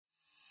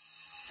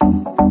Hi,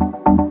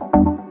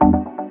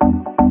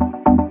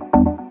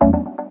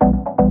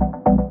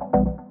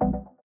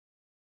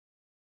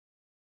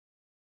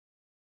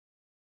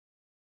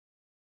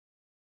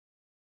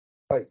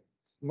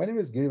 my name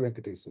is Giri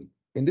Venkatesan.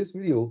 In this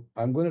video,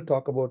 I'm going to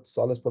talk about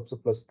Solace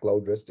PubSub Plus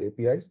Cloud REST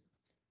APIs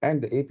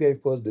and the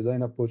API-first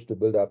design approach to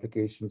build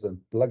applications and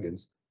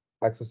plugins,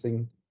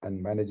 accessing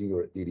and managing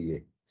your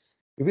EDA.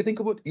 If you think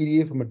about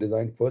EDA from a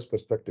design-first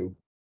perspective,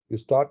 you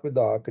start with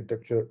the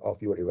architecture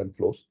of your event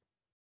flows.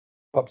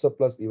 PubSub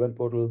Plus Event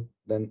Portal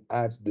then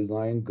adds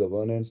design,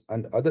 governance,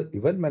 and other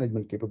event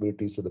management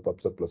capabilities to the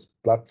PubSub Plus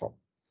platform.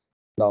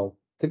 Now,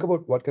 think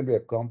about what can be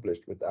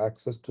accomplished with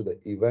access to the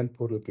event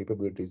portal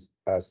capabilities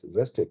as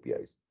REST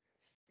APIs.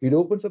 It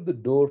opens up the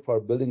door for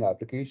building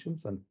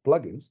applications and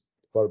plugins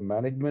for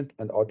management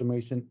and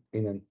automation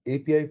in an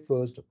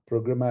API-first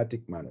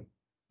programmatic manner.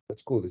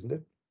 That's cool, isn't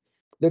it?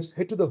 Let's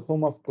head to the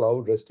home of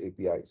Cloud REST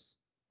APIs.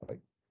 All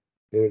right,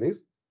 here it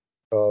is.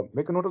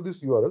 Make a note of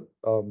this URL,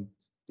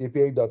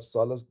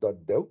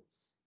 api.solace.dev.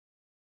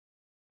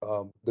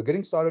 The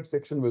getting started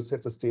section will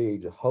set the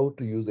stage how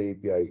to use the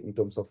API in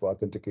terms of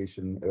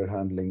authentication, error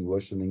handling,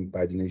 versioning,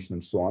 pagination,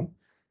 and so on.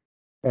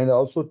 And it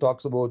also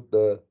talks about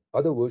the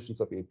other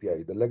versions of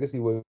API, the legacy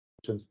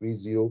versions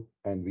V0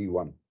 and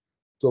V1.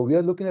 So we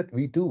are looking at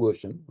V2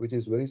 version, which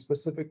is very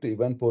specific to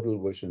Event Portal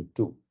version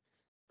 2.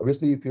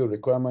 Obviously, if your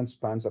requirement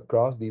spans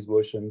across these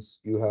versions,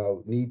 you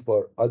have need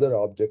for other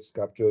objects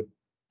captured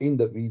in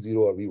the V0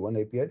 or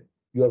V1 API,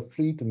 you are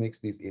free to mix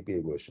these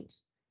API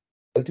versions.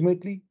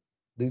 Ultimately,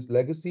 these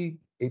legacy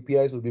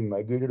APIs will be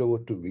migrated over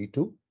to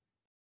V2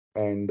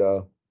 and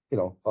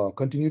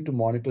continue to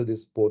monitor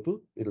this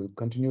portal. It'll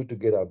continue to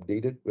get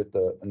updated with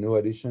the new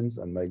additions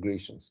and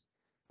migrations.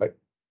 Right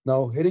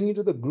now, heading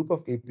into the group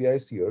of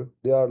APIs here,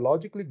 they are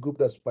logically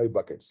grouped as 5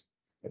 buckets.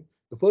 Right?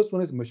 The first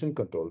one is mission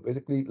control,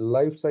 basically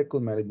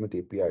lifecycle management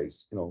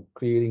APIs.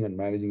 Creating and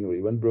managing your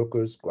event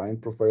brokers,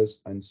 client profiles,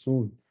 and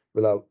soon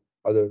we'll have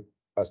other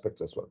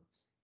aspects as well.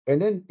 And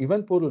then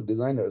event portal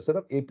designer, a set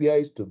of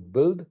APIs to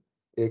build,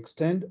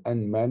 extend,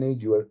 and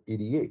manage your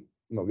EDA.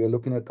 We are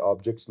looking at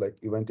objects like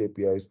event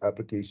APIs,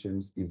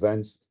 applications,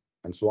 events,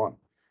 and so on.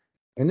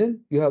 And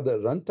then you have the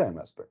runtime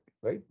aspect,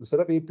 right? The set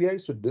of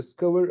APIs to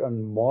discover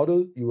and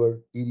model your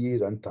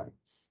EDA runtime,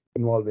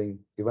 involving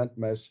event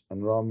mesh,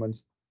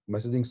 environments,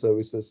 messaging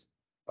services,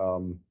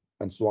 and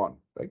so on,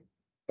 right?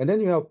 And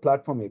then you have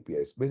platform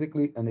APIs.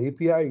 Basically, an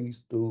API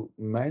is to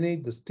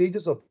manage the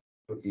stages of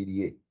your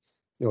EDA.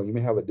 You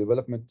may have a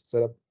development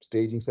setup,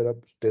 staging setup,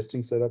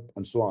 testing setup,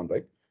 and so on,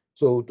 right?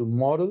 So to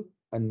model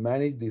and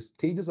manage the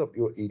stages of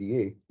your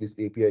EDA, this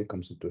API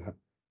comes into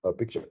a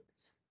picture.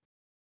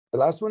 The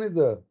last one is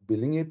the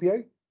billing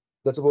API.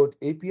 That's about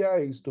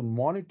APIs to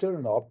monitor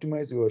and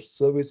optimize your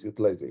service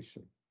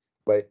utilization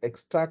by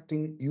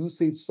extracting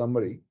usage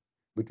summary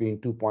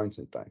between 2 points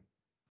in time.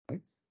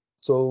 Right?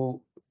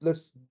 So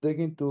let's dig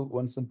into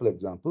one simple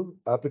example,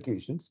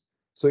 applications.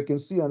 So you can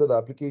see under the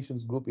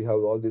applications group, we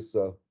have all this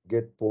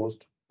get,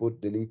 post, put,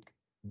 delete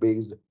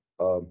based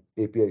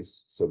API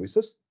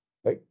services,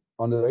 right?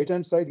 On the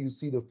right-hand side, you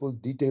see the full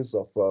details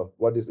of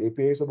what this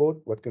API is about,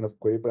 what kind of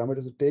query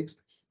parameters it takes,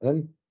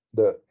 and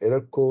the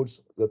error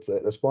codes, the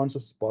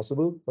responses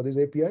possible for this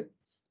API,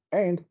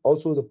 and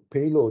also the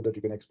payload that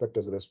you can expect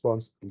as a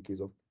response in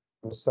case of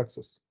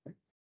success. Right?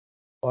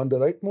 On the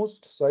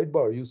rightmost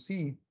sidebar, you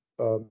see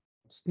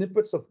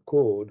snippets of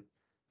code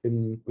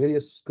in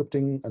various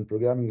scripting and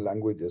programming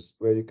languages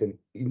where you can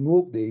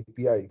invoke the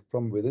API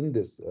from within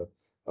this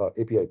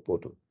API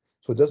portal.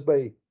 So just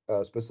by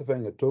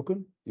specifying a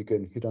token, you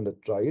can hit on the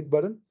try it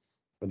button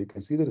and you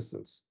can see the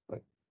results.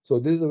 Right? So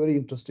this is a very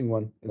interesting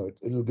one.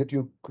 It'll get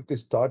you quickly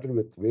started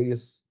with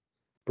various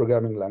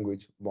programming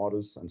language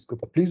models and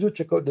script. Please do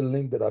check out the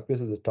link that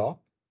appears at the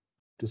top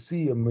to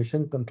see a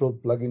mission control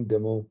plugin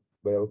demo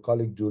by our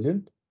colleague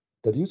Julian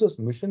that uses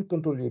mission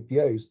control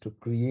APIs to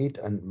create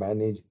and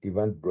manage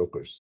event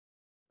brokers.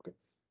 Okay.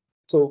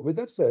 So with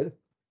that said,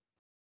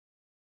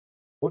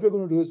 what we're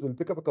going to do is we'll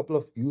pick up a couple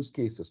of use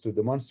cases to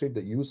demonstrate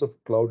the use of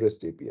Cloud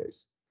REST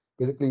APIs.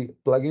 Basically,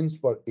 plugins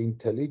for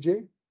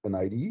IntelliJ, an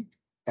IDE,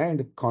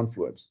 and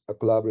Confluence, a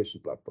collaboration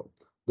platform.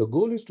 The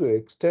goal is to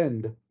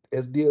extend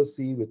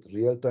SDLC with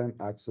real-time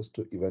access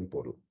to Event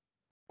Portal.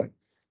 Right?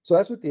 So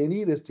as with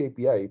any REST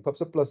API,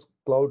 PubSub Plus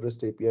Cloud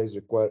REST APIs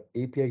require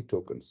API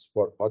tokens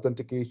for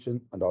authentication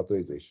and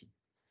authorization.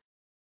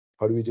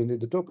 How do we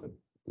generate the token?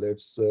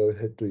 Let's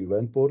head to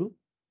Event Portal.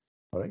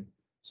 All right.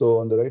 So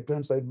on the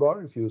right-hand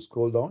sidebar, if you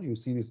scroll down, you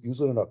see this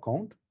user and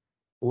account.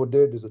 Over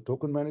there's a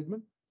token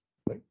management,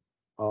 right?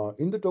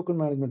 In the token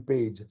management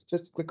page,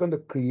 just click on the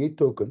create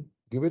token,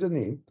 give it a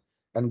name,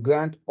 and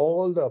grant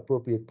all the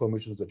appropriate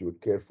permissions that you would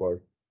care for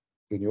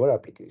in your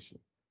application,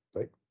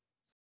 right?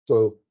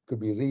 So it could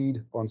be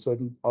read on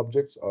certain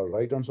objects or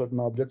write on certain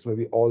objects,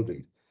 maybe all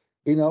read.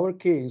 In our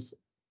case,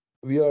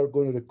 we are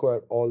going to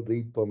require all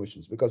read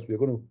permissions because we're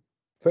going to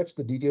fetch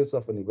the details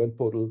of an event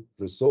portal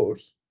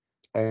resource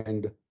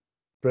and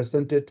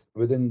present it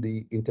within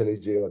the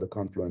IntelliJ or the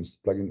Confluence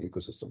plugin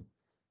ecosystem.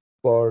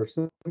 For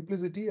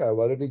simplicity, I've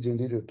already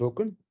generated a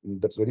token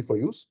that's ready for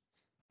use.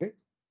 Okay.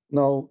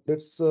 Now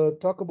let's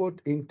talk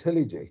about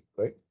IntelliJ,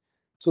 right?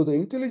 So the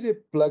IntelliJ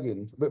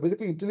plugin,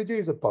 basically IntelliJ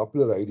is a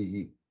popular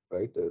IDE,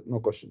 right? No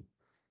question.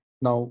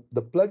 Now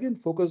the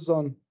plugin focuses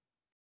on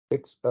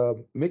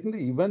making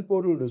the event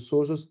portal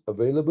resources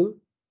available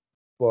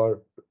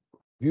for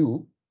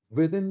view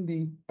within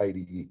the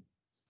IDE.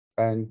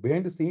 And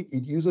behind the scene,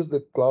 it uses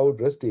the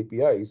Cloud REST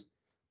APIs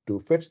to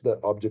fetch the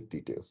object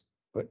details,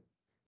 right?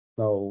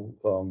 Now,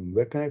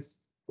 where can I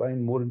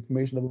find more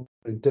information about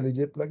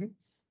IntelliJ plugin?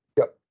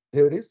 Yeah,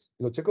 here it is.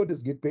 Check out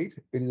this Git page.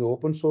 It is an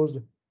open source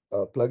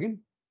plugin.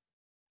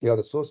 You have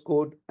the source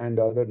code and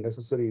other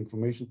necessary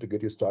information to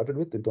get you started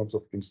with in terms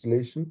of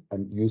installation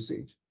and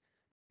usage.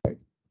 Right?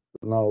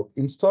 Now,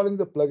 installing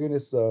the plugin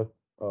is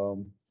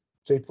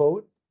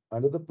straightforward.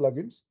 Under the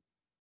plugins,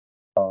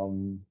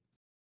 you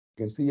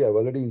can see I've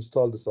already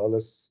installed the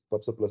Solace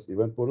PubSub Plus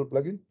Event Portal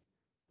plugin,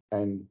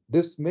 and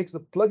this makes the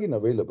plugin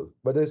available.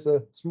 But there's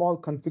a small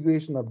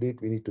configuration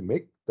update we need to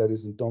make that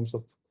is in terms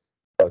of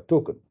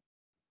token.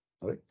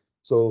 All right.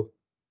 So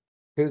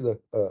here's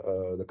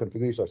the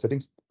configuration or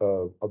settings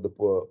of the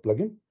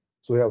plugin.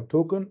 So we have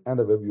token and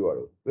a web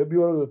URL. Web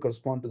URL will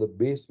correspond to the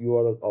base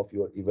URL of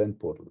your event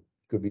portal.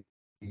 It could be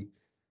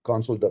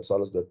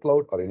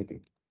console.solace.cloud or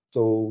anything.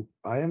 So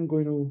I am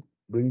going to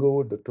bring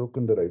over the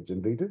token that I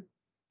generated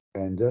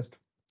and just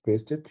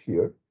paste it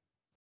here.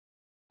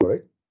 All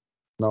right.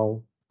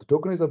 Now the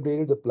token is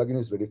updated, the plugin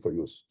is ready for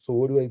use. So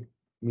what do I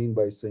mean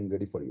by saying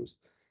ready for use?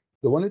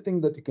 The only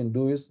thing that you can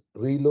do is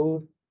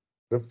reload,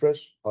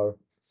 refresh, or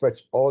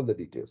fetch all the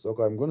details.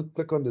 Okay, I'm going to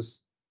click on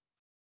this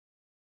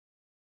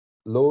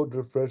load,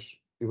 refresh,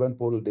 event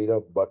portal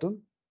data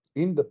button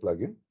in the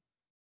plugin.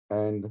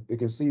 And you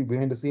can see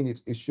behind the scene,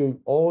 it's issuing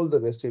all the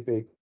REST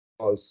API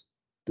calls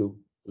to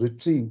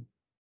retrieve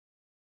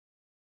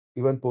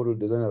event portal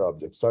designer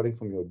objects, starting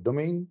from your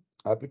domain,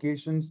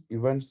 applications,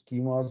 event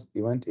schemas,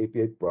 event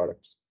API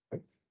products.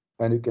 Right?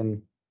 And you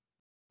can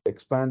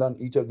expand on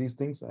each of these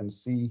things and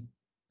see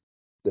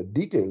the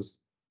details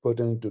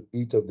pertaining to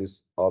each of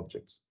these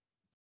objects.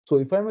 So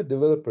if I'm a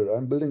developer,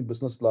 I'm building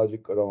business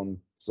logic around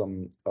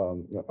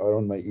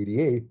around my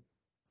EDA,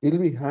 it'll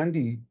be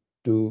handy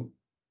to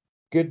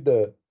get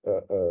the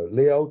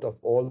layout of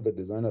all the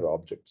designer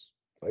objects,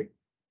 right?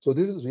 So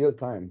this is real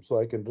time, so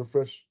I can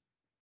refresh.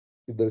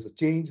 If there is a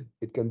change,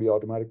 it can be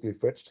automatically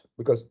fetched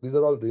because these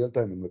are all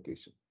real-time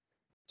invocation.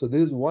 So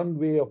this is one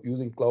way of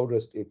using Cloud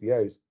REST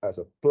APIs as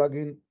a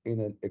plugin in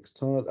an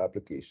external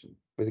application,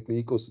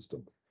 basically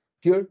ecosystem.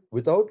 Here,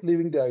 without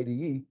leaving the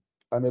IDE,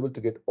 I'm able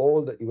to get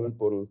all the event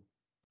portal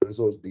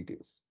resource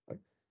details. Right?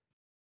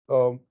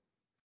 Um,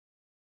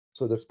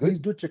 so that's good. Please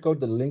do check out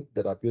the link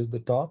that appears at the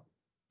top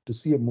to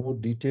see a more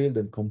detailed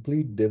and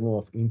complete demo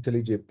of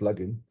IntelliJ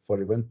plugin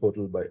for Event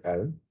Portal by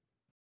Aaron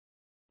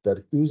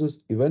that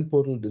uses Event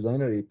Portal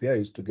Designer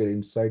APIs to get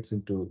insights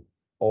into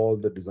all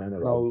the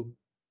designer. Now,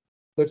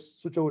 let's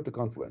switch over to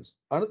Confluence.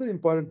 Another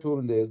important tool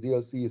in the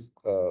SDLC is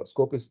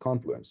scope is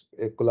Confluence,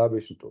 a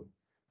collaboration tool.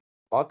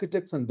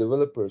 Architects and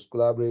developers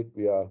collaborate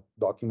via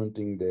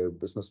documenting their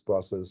business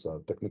process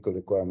or technical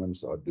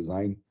requirements or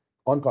design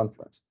on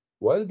Confluence.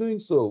 While doing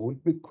so, would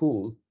it be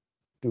cool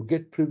to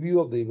get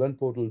preview of the event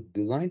portal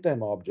design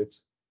time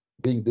objects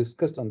being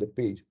discussed on the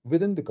page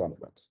within the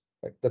Confluence.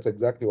 Right? That's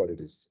exactly what it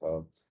is.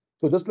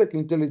 So just like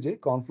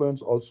IntelliJ,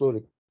 Confluence also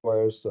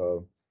requires a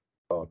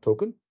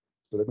token.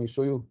 So let me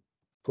show you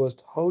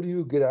first, how do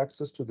you get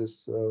access to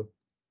this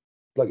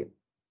plugin?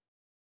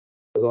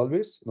 As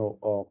always,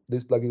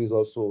 this plugin is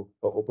also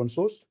open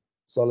source,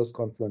 Solace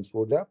Confluence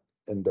roadmap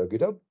and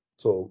GitHub.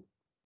 So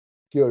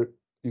here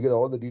you get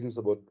all the details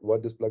about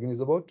what this plugin is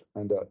about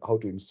and how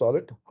to install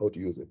it, how to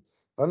use it.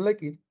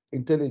 Unlike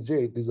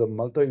IntelliJ, this is a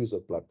multi-user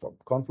platform.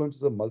 Confluence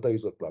is a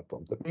multi-user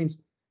platform. That means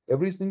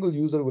every single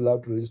user will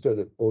have to register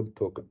their own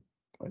token.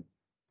 Right?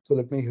 So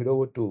let me head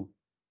over to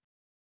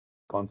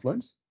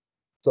Confluence.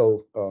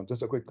 So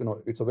just a quick,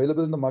 it's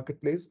available in the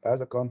marketplace. As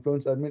a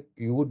Confluence admin,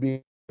 you would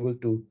be able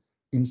to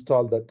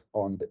install that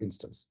on the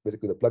instance,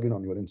 basically the plugin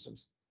on your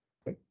instance.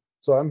 Right?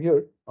 So I'm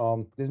here.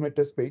 This is my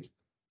test page.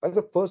 As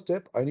a first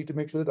step, I need to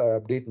make sure that I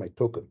update my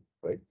token,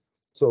 right?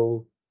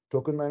 So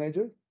token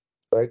manager,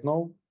 right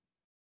now,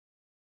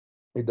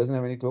 it doesn't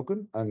have any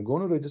token. I'm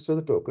going to register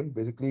the token.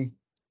 Basically,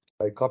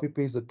 I copy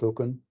paste the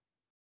token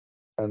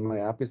and my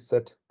app is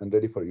set and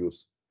ready for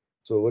use.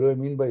 So what do I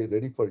mean by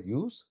ready for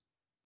use?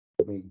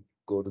 Let me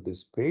go to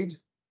this page.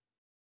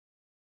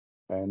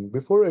 And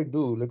before I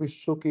do, let me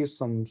showcase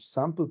some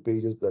sample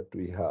pages that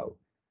we have.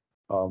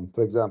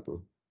 For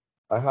example,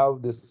 I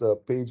have this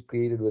page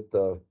created with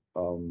the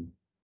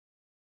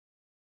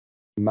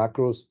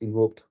macros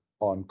invoked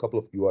on a couple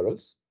of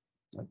URLs.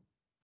 Right?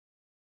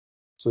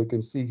 So you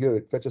can see here,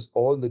 it fetches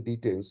all the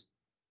details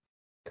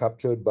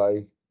captured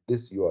by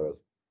this URL.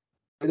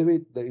 By the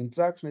way, the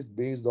interaction is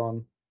based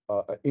on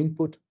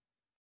input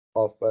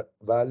of a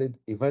valid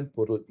event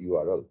portal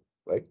URL,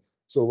 right?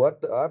 So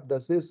what the app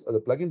does is, the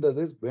plugin does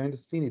is, behind the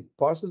scene, it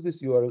parses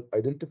this URL,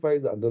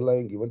 identifies the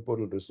underlying event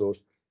portal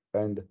resource,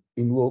 and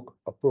invoke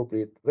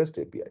appropriate REST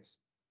APIs.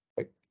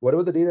 Right?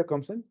 Whatever the data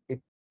comes in,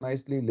 it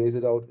nicely lays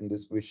it out in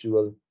this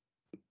visual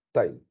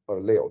tile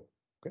or layout.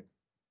 Okay,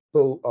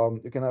 so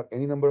you can have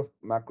any number of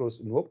macros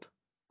invoked,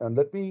 and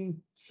let me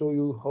show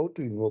you how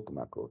to invoke a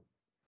macro.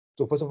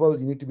 So first of all,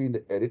 you need to be in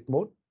the edit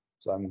mode.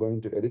 So I'm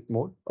going to edit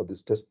mode of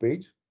this test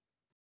page.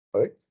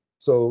 All right.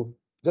 So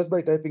just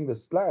by typing the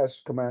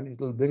slash command, it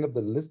will bring up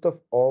the list of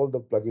all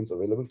the plugins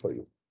available for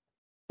you.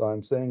 So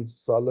I'm saying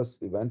Solace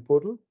event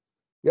portal.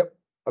 Yep.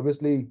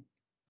 Obviously,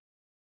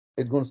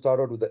 it's going to start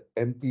out with the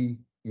empty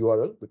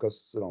URL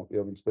because you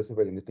haven't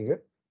specified anything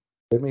yet.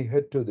 Let me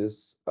head to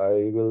this.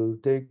 I will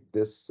take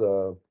this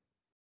what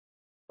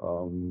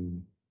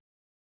do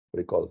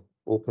you call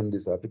open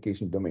this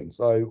application domain.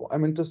 So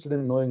I'm interested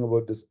in knowing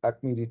about this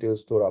Acme retail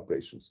store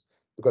operations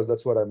because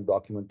that's what I'm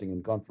documenting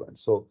in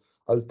Confluence. So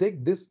I'll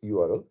take this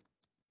URL,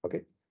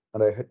 okay,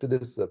 and I head to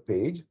this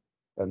page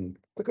and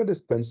click on this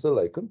pencil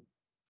icon.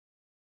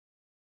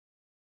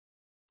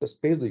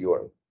 Just paste the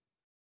URL.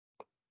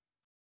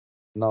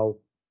 Now,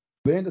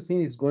 behind the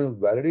scene, it's going to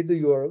validate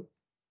the URL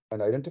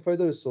and identify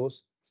the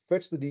resource,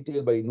 fetch the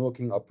detail by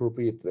invoking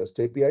appropriate REST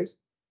APIs,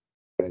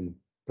 and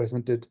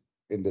present it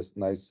in this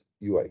nice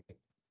UI,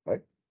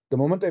 right? The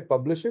moment I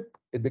publish it,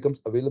 it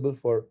becomes available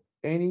for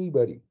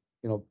anybody,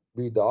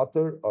 be it the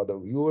author or the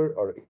viewer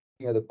or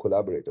any other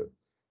collaborator.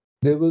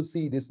 They will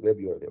see this web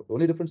URL. The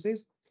only difference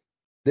is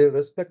their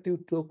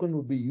respective token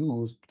would be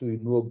used to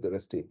invoke the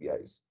REST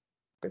APIs.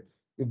 Okay?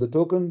 If the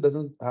token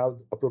doesn't have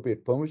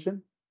appropriate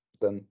permission,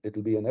 then it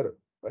will be an error,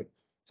 right?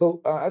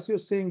 So as you're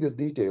seeing this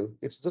detail,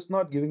 it's just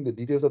not giving the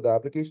details of the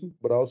application,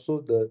 but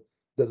also the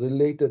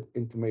related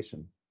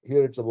information.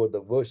 Here it's about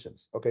the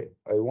versions. Okay,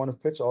 I want to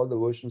fetch all the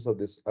versions of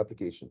this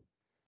application.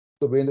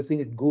 So behind the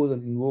scene, it goes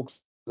and invokes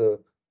the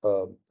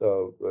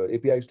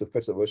APIs to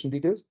fetch the version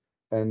details.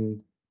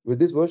 And with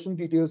this version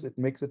details, it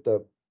makes it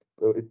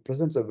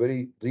presents a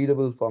very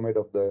readable format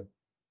of the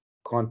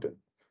content.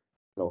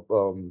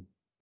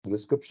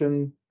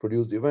 Description,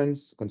 produced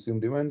events,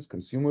 consumed events,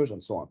 consumers,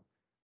 and so on.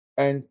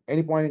 And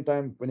any point in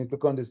time, when you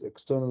click on this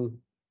external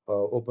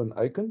open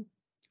icon,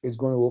 it's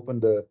going to open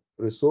the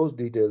resource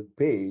detail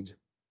page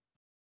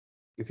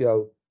if you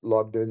have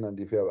logged in and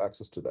if you have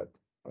access to that,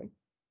 right?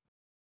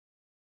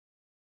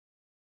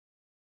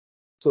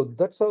 So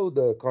that's how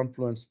the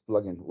Confluence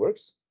plugin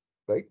works,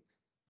 right?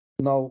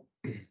 Now,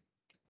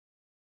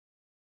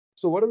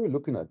 so what are we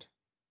looking at,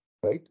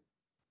 right?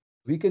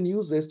 We can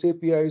use REST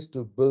APIs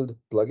to build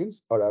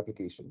plugins or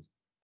applications,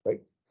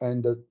 right?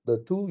 And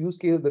the two use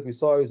cases that we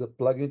saw is a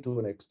plugin to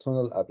an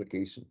external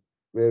application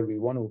where we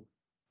want to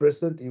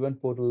present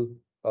event portal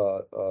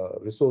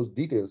resource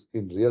details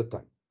in real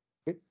time.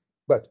 Okay?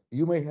 But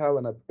you may have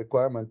a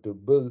requirement to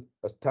build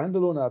a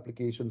standalone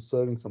application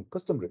serving some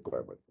custom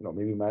requirement,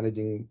 maybe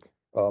managing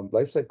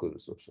lifecycle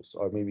resources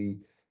or maybe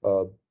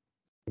uh,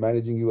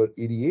 managing your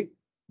EDA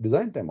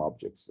design time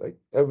objects, right?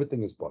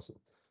 Everything is possible.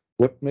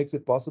 What makes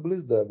it possible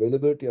is the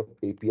availability of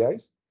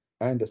APIs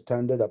and a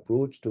standard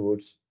approach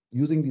towards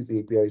using these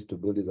APIs to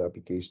build this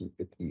application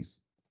with ease.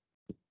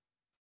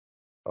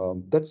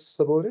 That's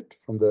about it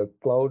from the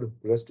Cloud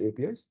REST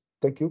APIs.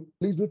 Thank you.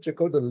 Please do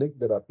check out the link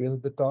that appears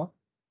at the top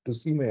to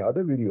see my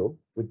other video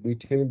with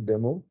detailed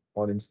demo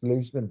on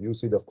installation and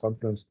usage of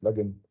Confluence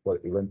plugin for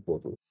Event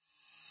Portal.